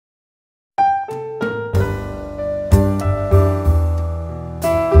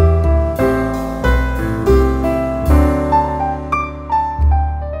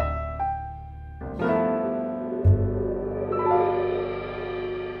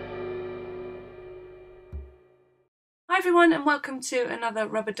everyone, and welcome to another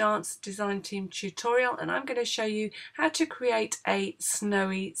rubber dance design team tutorial, and I'm going to show you how to create a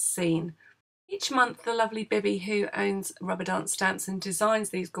snowy scene. Each month the lovely Bibby, who owns Rubber Dance Stamps and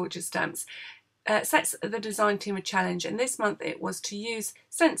designs these gorgeous stamps, sets the design team a challenge, and this month it was to use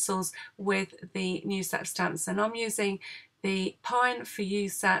stencils with the new set of stamps, and I'm using the Pine Fir You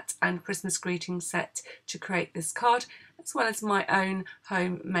Stamp and Christmas greeting set to create this card, as well as my own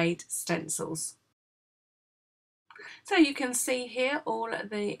homemade stencils. So you can see here all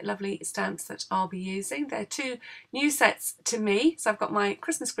the lovely stamps that I'll be using. They're two new sets to me. So I've got my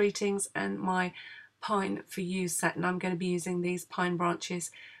Christmas greetings and my Pine Fir You set, and I'm going to be using these pine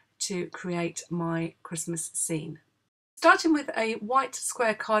branches to create my Christmas scene. Starting with a white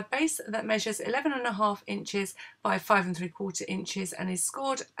square card base that measures 11.5 inches by 5 3/4 inches and is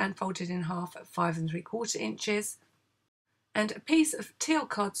scored and folded in half at 5 3/4 inches. And a piece of teal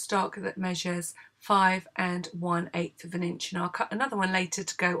cardstock that measures 5 1/8 of an inch, and I'll cut another one later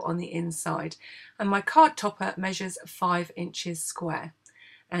to go on the inside. And my card topper measures 5 inches square,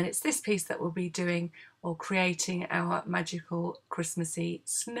 and it's this piece that we'll be doing or creating our magical Christmassy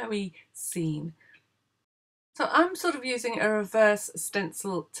snowy scene. So I'm sort of using a reverse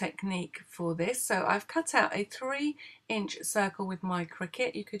stencil technique for this. So I've cut out a 3-inch circle with my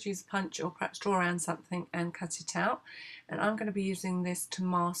Cricut. You could use a punch or perhaps draw around something and cut it out. And I'm going to be using this to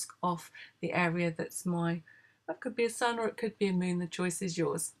mask off the area that's that could be a sun or it could be a moon, the choice is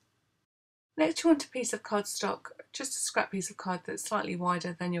yours. Next, you want a piece of cardstock, just a scrap piece of card that's slightly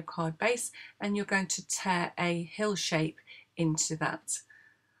wider than your card base, and you're going to tear a hill shape into that.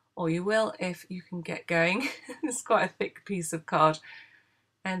 Or you will if you can get going. It's quite a thick piece of card.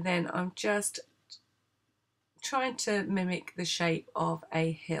 And then I'm just trying to mimic the shape of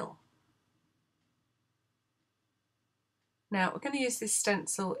a hill. Now we're going to use this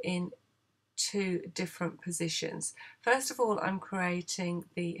stencil in two different positions. First of all, I'm creating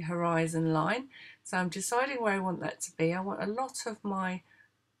the horizon line. So I'm deciding where I want that to be. I want a lot of my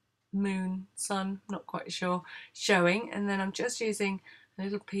moon, sun, not quite sure, showing, and then I'm just using a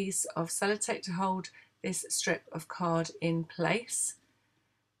little piece of sellotape to hold this strip of card in place,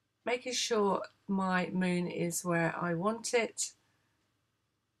 making sure my moon is where I want it,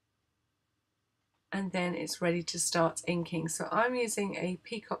 and then it's ready to start inking. So I'm using a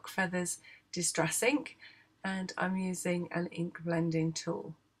Peacock Feathers Distress ink, and I'm using an ink blending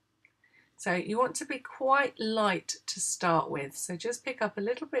tool. So you want to be quite light to start with, so just pick up a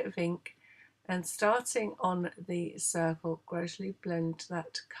little bit of ink and starting on the circle, gradually blend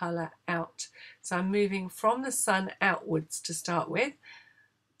that colour out. So I'm moving from the sun outwards to start with.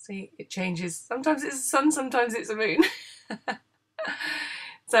 See, it changes. Sometimes it's a sun, sometimes it's a moon.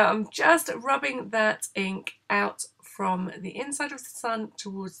 So I'm just rubbing that ink out from the inside of the sun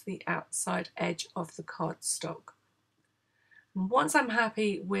towards the outside edge of the cardstock. And once I'm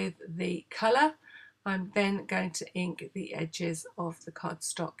happy with the colour, I'm then going to ink the edges of the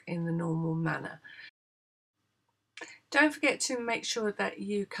cardstock in the normal manner. Don't forget to make sure that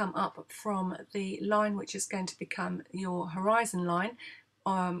you come up from the line which is going to become your horizon line.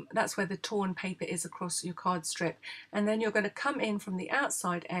 That's where the torn paper is across your card strip, and then you're going to come in from the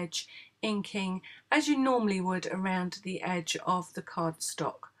outside edge, inking as you normally would around the edge of the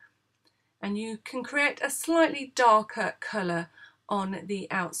cardstock. And you can create a slightly darker colour on the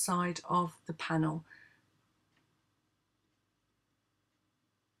outside of the panel.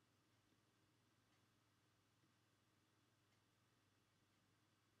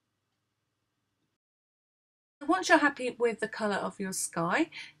 Once you're happy with the colour of your sky,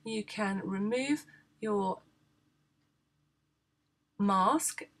 you can remove your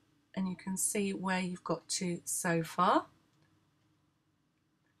mask and you can see where you've got to so far.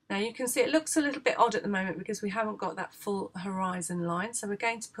 Now you can see it looks a little bit odd at the moment because we haven't got that full horizon line, so we're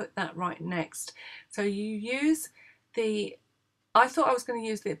going to put that right next. So you use I thought I was going to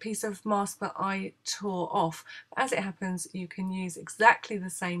use the piece of mask that I tore off, but as it happens you can use exactly the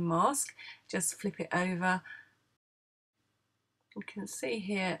same mask, just flip it over. You can see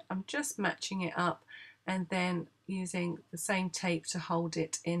here I'm just matching it up and then using the same tape to hold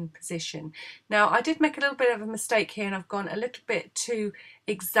it in position. Now I did make a little bit of a mistake here and I've gone a little bit too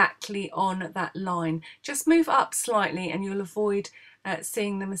exactly on that line. Just move up slightly and you'll avoid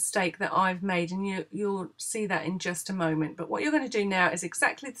seeing the mistake that I've made, and you'll see that in just a moment. But what you're going to do now is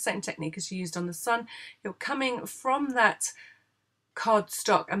exactly the same technique as you used on the sun. You're coming from that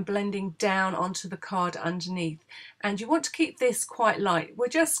cardstock and blending down onto the card underneath, and you want to keep this quite light. We're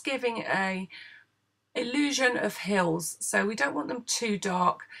just giving a illusion of hills, so we don't want them too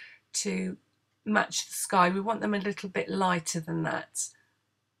dark to match the sky. We want them a little bit lighter than that.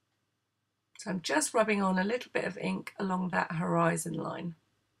 So I'm just rubbing on a little bit of ink along that horizon line.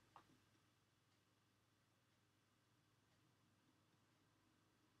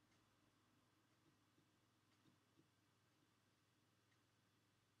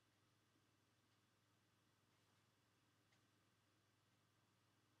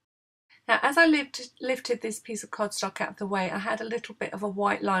 Now, as I lifted this piece of cardstock out of the way, I had a little bit of a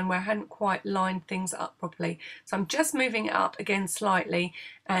white line where I hadn't quite lined things up properly. So I'm just moving it up again slightly,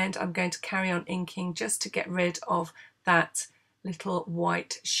 and I'm going to carry on inking just to get rid of that little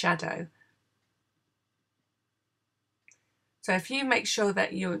white shadow. So if you make sure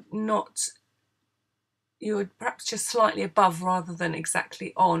that you're perhaps just slightly above rather than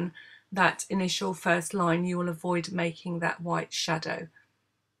exactly on that initial first line, you will avoid making that white shadow.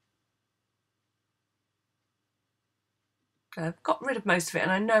 I've got rid of most of it,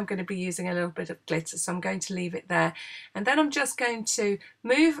 and I know I'm going to be using a little bit of glitter, so I'm going to leave it there. And then I'm just going to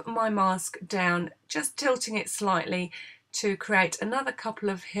move my mask down, just tilting it slightly to create another couple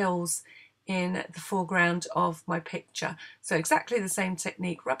of hills in the foreground of my picture. So exactly the same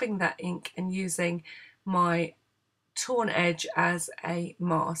technique, rubbing that ink and using my torn edge as a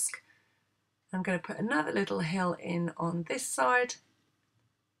mask. I'm going to put another little hill in on this side.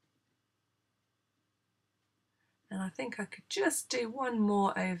 And I think I could just do one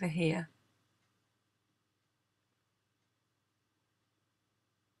more over here.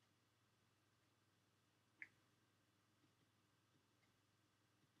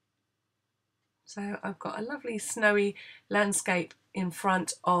 So I've got a lovely snowy landscape in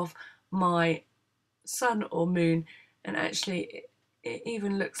front of my sun or moon, and actually it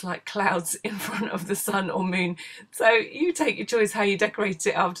even looks like clouds in front of the sun or moon. So you take your choice how you decorate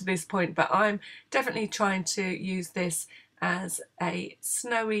it after this point, but I'm definitely trying to use this as a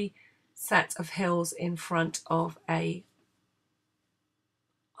snowy set of hills in front of a,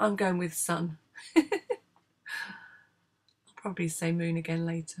 I'm going with sun. I'll probably say moon again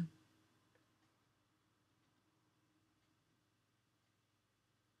later.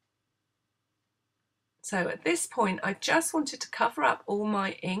 So at this point, I just wanted to cover up all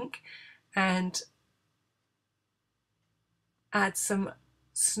my ink and add some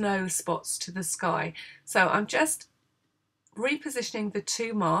snow spots to the sky. So I'm just repositioning the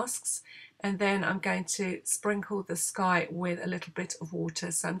two masks, and then I'm going to sprinkle the sky with a little bit of water.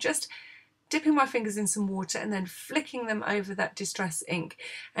 So I'm just dipping my fingers in some water and then flicking them over that distress ink.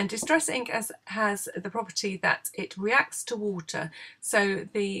 And distress ink has the property that it reacts to water. So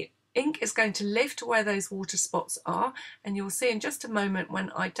the ink is going to lift where those water spots are, and you'll see in just a moment when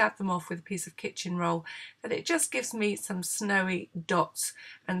I dab them off with a piece of kitchen roll that it just gives me some snowy dots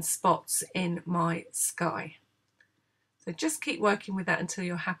and spots in my sky. So just keep working with that until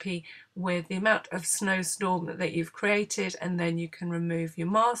you're happy with the amount of snowstorm that you've created, and then you can remove your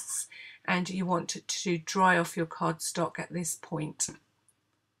masks, and you want to dry off your cardstock at this point.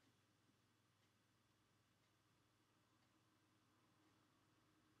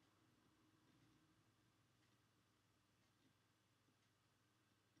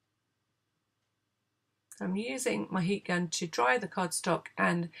 I'm using my heat gun to dry the cardstock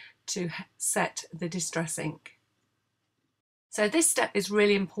and to set the distress ink. So this step is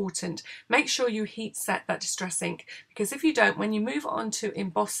really important. Make sure you heat set that distress ink, because if you don't, when you move on to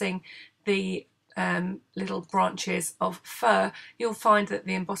embossing the little branches of fir, you'll find that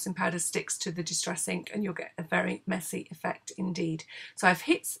the embossing powder sticks to the distress ink and you'll get a very messy effect indeed. So I've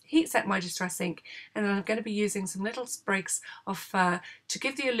heat set my distress ink, and then I'm going to be using some little sprigs of fir to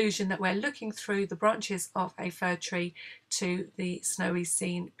give the illusion that we're looking through the branches of a fir tree to the snowy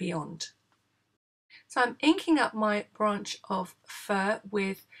scene beyond. So I'm inking up my branch of fir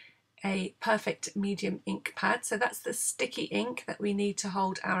with a perfect medium ink pad. So that's the sticky ink that we need to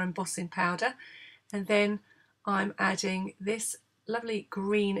hold our embossing powder. And then I'm adding this lovely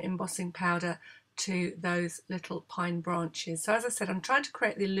green embossing powder to those little pine branches. So as I said, I'm trying to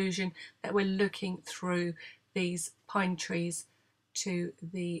create the illusion that we're looking through these pine trees to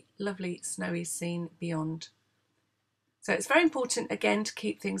the lovely snowy scene beyond. So it's very important again to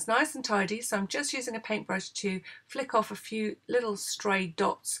keep things nice and tidy. So I'm just using a paintbrush to flick off a few little stray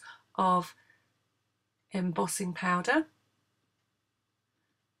dots of embossing powder,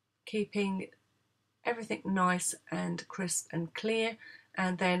 keeping everything nice and crisp and clear,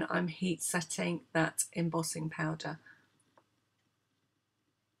 and then I'm heat setting that embossing powder.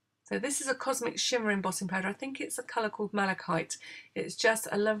 So this is a Cosmic Shimmer embossing powder. I think it's a colour called Malachite. It's just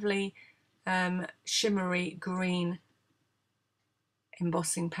a lovely shimmery green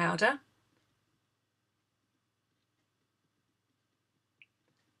embossing powder.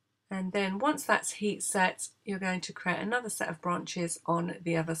 And then once that's heat set, you're going to create another set of branches on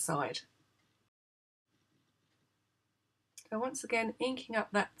the other side. So once again, inking up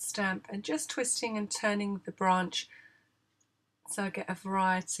that stamp and just twisting and turning the branch so I get a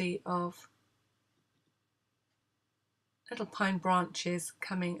variety of little pine branches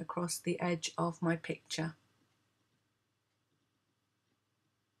coming across the edge of my picture.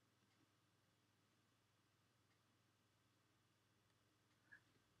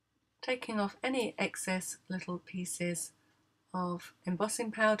 Taking off any excess little pieces of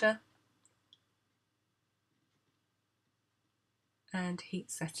embossing powder and heat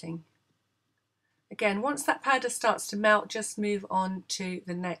setting. Again, once that powder starts to melt, just move on to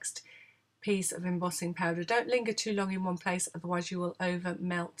the next piece of embossing powder. Don't linger too long in one place, otherwise you will over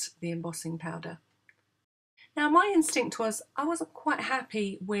melt the embossing powder. Now my instinct was I wasn't quite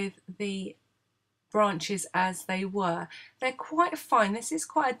happy with the branches as they were. They're quite fine. This is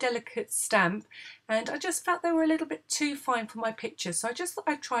quite a delicate stamp and I just felt they were a little bit too fine for my picture, so I just thought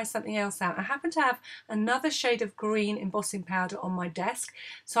I'd try something else out. I happen to have another shade of green embossing powder on my desk,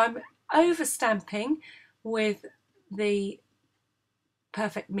 so I'm over stamping with the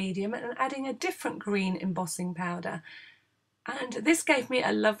perfect medium and adding a different green embossing powder, and this gave me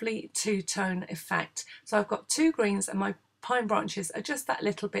a lovely two-tone effect. So I've got two greens and my pine branches are just that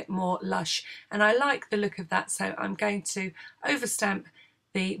little bit more lush, and I like the look of that, so I'm going to overstamp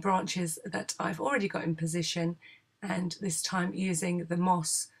the branches that I've already got in position, and this time using the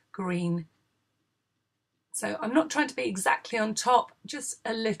moss green. So I'm not trying to be exactly on top, just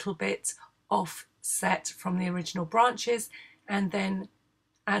a little bit offset from the original branches, and then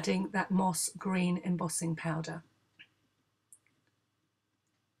adding that moss green embossing powder.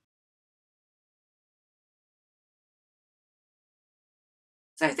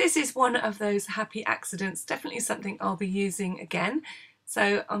 So this is one of those happy accidents, definitely something I'll be using again.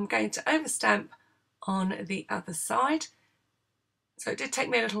 So I'm going to overstamp on the other side. So it did take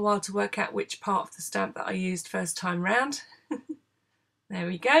me a little while to work out which part of the stamp that I used first time round. There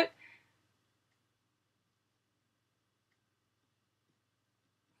we go.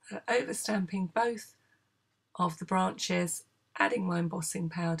 So overstamping both of the branches, adding my embossing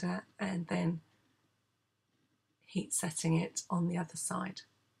powder and then heat setting it on the other side.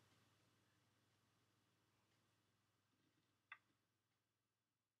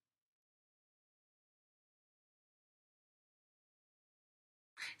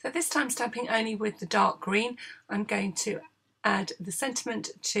 So this time stamping only with the dark green. I'm going to add the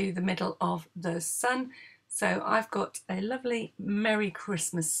sentiment to the middle of the sun. So I've got a lovely Merry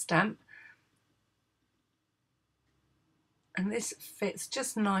Christmas stamp, and this fits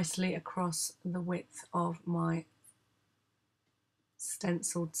just nicely across the width of my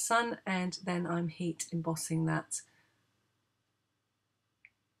stenciled sun, and then I'm heat embossing that.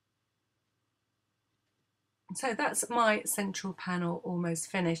 So that's my central panel almost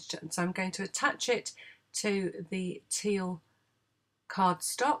finished, and so I'm going to attach it to the teal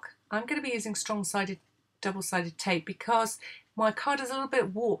cardstock. I'm going to be using strong-sided double-sided tape because my card is a little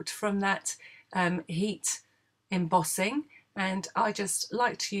bit warped from that heat embossing, and I just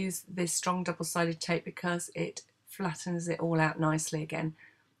like to use this strong double-sided tape because it flattens it all out nicely again.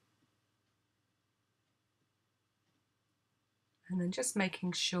 And then just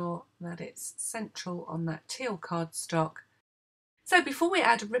making sure that it's central on that teal cardstock. So before we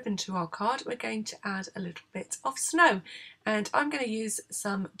add a ribbon to our card, we're going to add a little bit of snow, and I'm going to use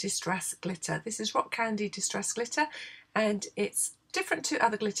some distress glitter. This is Rock Candy Distress Glitter, and it's different to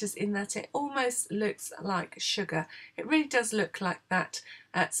other glitters in that it almost looks like sugar. It really does look like that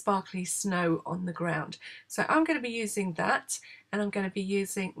sparkly snow on the ground. So I'm going to be using that, and I'm going to be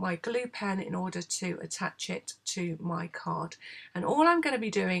using my glue pen in order to attach it to my card. And all I'm going to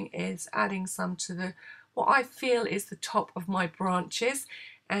be doing is adding some to the what I feel is the top of my branches,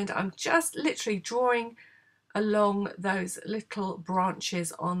 and I'm just literally drawing along those little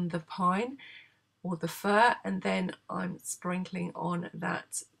branches on the pine or the fir, and then I'm sprinkling on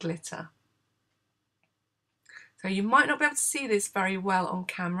that glitter. So you might not be able to see this very well on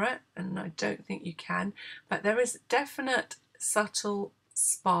camera, and I don't think you can, but there is definite subtle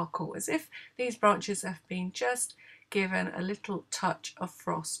sparkle, as if these branches have been just given a little touch of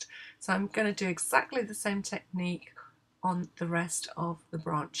frost. So I'm going to do exactly the same technique on the rest of the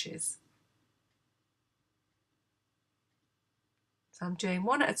branches. So I'm doing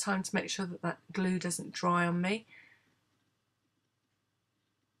one at a time to make sure that that glue doesn't dry on me.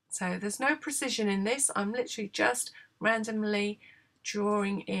 So there's no precision in this, I'm literally just randomly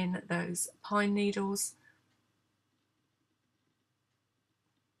drawing in those pine needles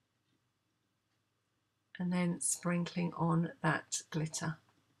and then sprinkling on that glitter.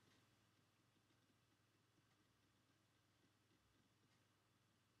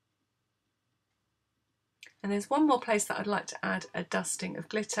 And there's one more place that I'd like to add a dusting of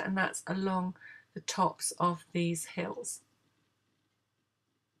glitter, and that's along the tops of these hills.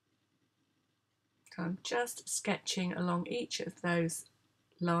 So I'm just sketching along each of those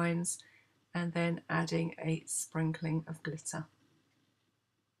lines and then adding a sprinkling of glitter.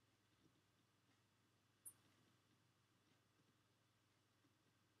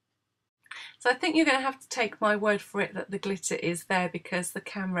 So I think you're going to have to take my word for it that the glitter is there because the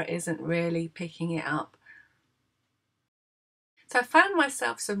camera isn't really picking it up. So I found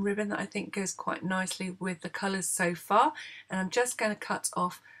myself some ribbon that I think goes quite nicely with the colours so far, and I'm just going to cut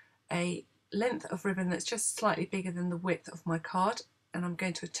off a length of ribbon that's just slightly bigger than the width of my card, and I'm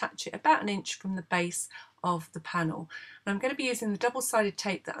going to attach it about 1 inch from the base of the panel. And I'm going to be using the double-sided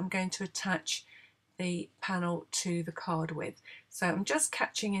tape that I'm going to attach the panel to the card with. So I'm just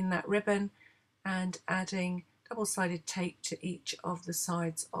catching in that ribbon and adding double-sided tape to each of the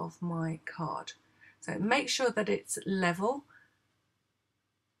sides of my card. So make sure that it's level.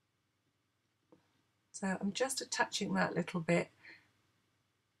 So I'm just attaching that little bit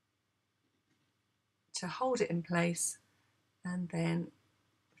to hold it in place and then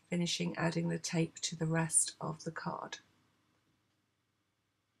finishing adding the tape to the rest of the card.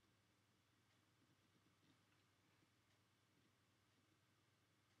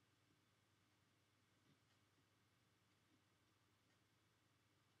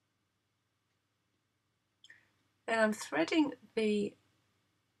 Then I'm threading the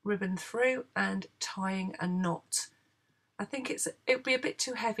ribbon through and tying a knot. I think it would be a bit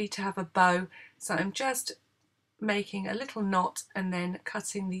too heavy to have a bow, so I'm just making a little knot and then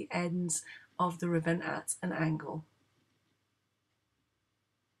cutting the ends of the ribbon at an angle.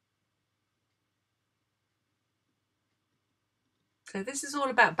 So this is all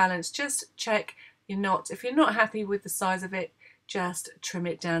about balance. Just check your knot. If you're not happy with the size of it, just trim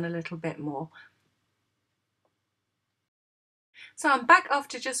it down a little bit more. So I'm back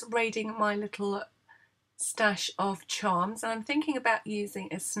after just raiding my little stash of charms, and I'm thinking about using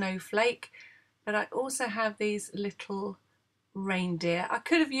a snowflake, but I also have these little reindeer. I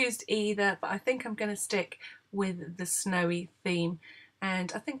could have used either, but I think I'm going to stick with the snowy theme,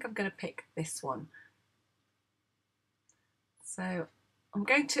 and I think I'm going to pick this one. So I'm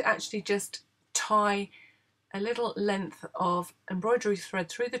going to actually just tie a little length of embroidery thread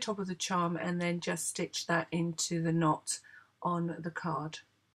through the top of the charm and then just stitch that into the knot on the card.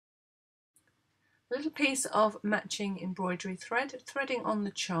 A little piece of matching embroidery thread, threading on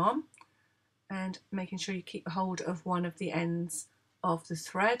the charm and making sure you keep hold of one of the ends of the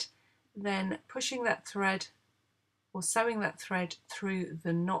thread, then pushing that thread or sewing that thread through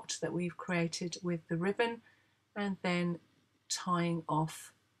the knot that we've created with the ribbon, and then tying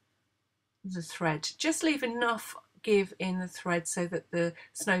off the thread. Just leave enough give in the thread so that the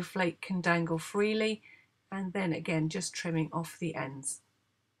snowflake can dangle freely, and then again just trimming off the ends.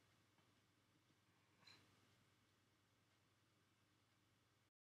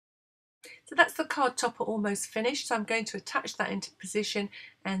 So that's the card topper almost finished, so I'm going to attach that into position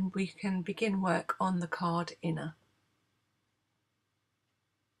and we can begin work on the card inner.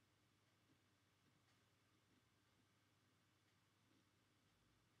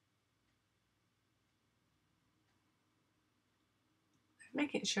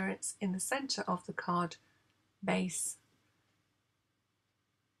 Making sure it's in the centre of the card base,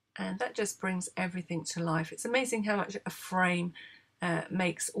 and that just brings everything to life. It's amazing how much a frame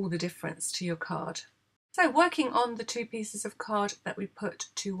makes all the difference to your card. So working on the two pieces of card that we put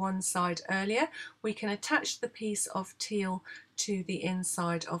to one side earlier, we can attach the piece of teal to the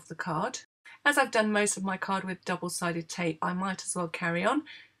inside of the card. As I've done most of my card with double-sided tape, I might as well carry on.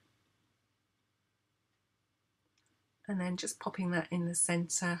 And then just popping that in the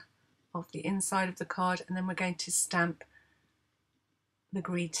centre of the inside of the card, and then we're going to stamp the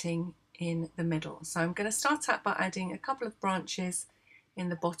greeting in the middle. So I'm going to start out by adding a couple of branches in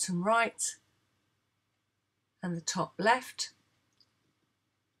the bottom right and the top left,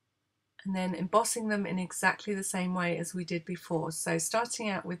 and then embossing them in exactly the same way as we did before. So starting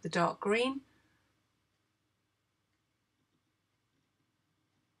out with the dark green,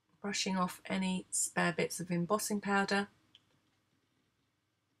 brushing off any spare bits of embossing powder,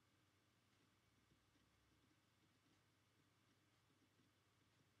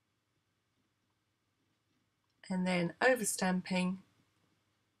 and then over stamping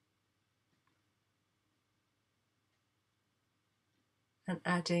and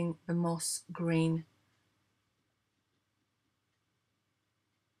adding the moss green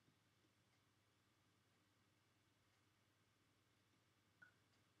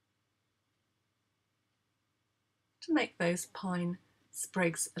to make those pine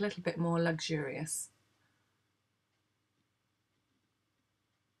sprigs a little bit more luxurious.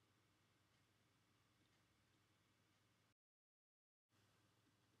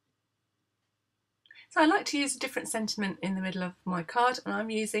 So I like to use a different sentiment in the middle of my card, and I'm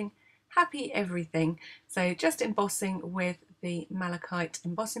using Happy Everything. So just embossing with the malachite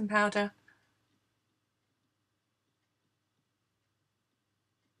embossing powder.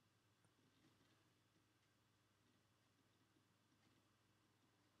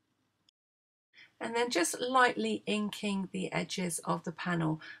 And then just lightly inking the edges of the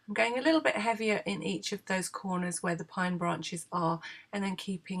panel. I'm going a little bit heavier in each of those corners where the pine branches are, and then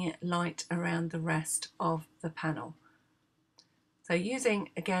keeping it light around the rest of the panel. So using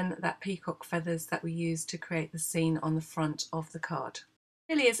again that peacock feathers that we used to create the scene on the front of the card.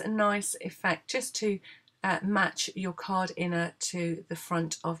 It really is a nice effect just to match your card inner to the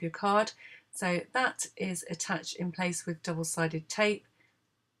front of your card. So that is attached in place with double-sided tape.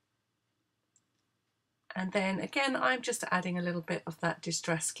 And then again, I'm just adding a little bit of that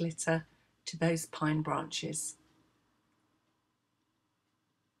distress glitter to those pine branches.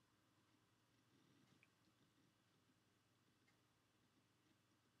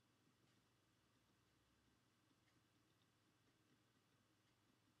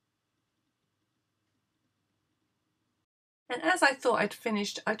 And as I thought I'd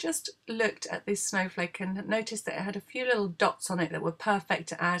finished, I just looked at this snowflake and noticed that it had a few little dots on it that were perfect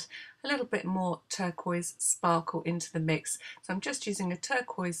to add a little bit more turquoise sparkle into the mix. So I'm just using a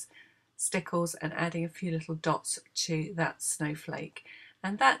turquoise stickles and adding a few little dots to that snowflake.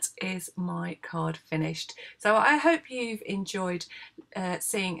 And that is my card finished. So I hope you've enjoyed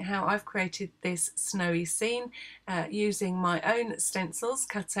seeing how I've created this snowy scene using my own stencils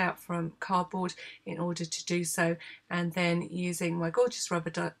cut out from cardboard in order to do so, and then using my gorgeous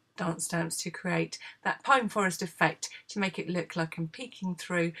rubber dance stamps to create that pine forest effect to make it look like I'm peeking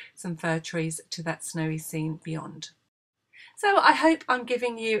through some fir trees to that snowy scene beyond. So I hope I'm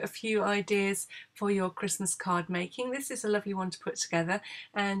giving you a few ideas for your Christmas card making. This is a lovely one to put together,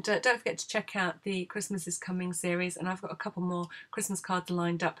 and don't forget to check out the Christmas is Coming series, and I've got a couple more Christmas cards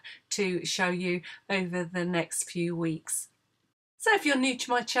lined up to show you over the next few weeks. So if you're new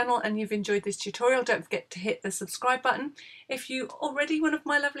to my channel and you've enjoyed this tutorial, don't forget to hit the subscribe button. If you're already one of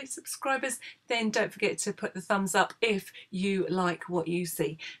my lovely subscribers, then don't forget to put the thumbs up if you like what you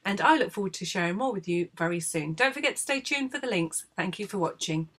see. And I look forward to sharing more with you very soon. Don't forget to stay tuned for the links. Thank you for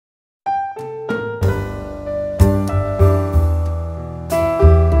watching.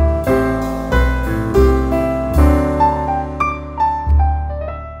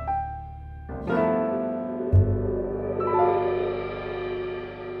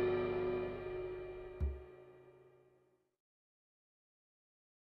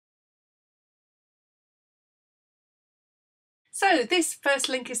 So this first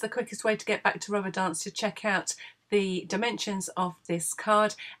link is the quickest way to get back to Rubber Dance to check out the dimensions of this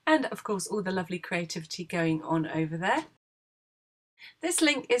card, and of course all the lovely creativity going on over there. This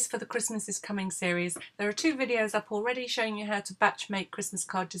link is for the Christmas is Coming series. There are 2 videos up already showing you how to batch make Christmas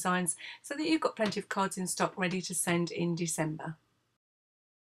card designs so that you've got plenty of cards in stock ready to send in December.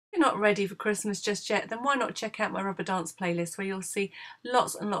 If you're not ready for Christmas just yet, then why not check out my Rubber Dance playlist, where you'll see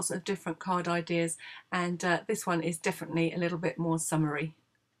lots and lots of different card ideas, and this one is definitely a little bit more summery.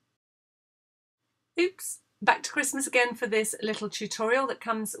 Oops! Back to Christmas again for this little tutorial that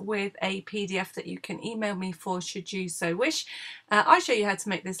comes with a PDF that you can email me for should you so wish. I show you how to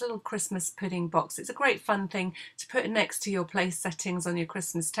make this little Christmas pudding box. It's a great fun thing to put next to your place settings on your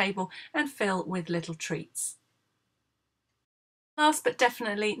Christmas table and fill with little treats. Last but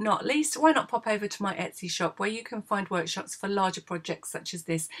definitely not least, why not pop over to my Etsy shop, where you can find workshops for larger projects such as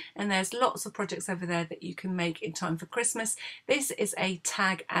this, and there's lots of projects over there that you can make in time for Christmas. This is a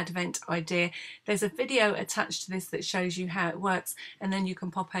tag advent idea. There's a video attached to this that shows you how it works, and then you can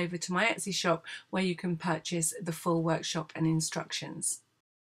pop over to my Etsy shop where you can purchase the full workshop and instructions.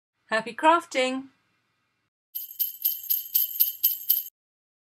 Happy crafting!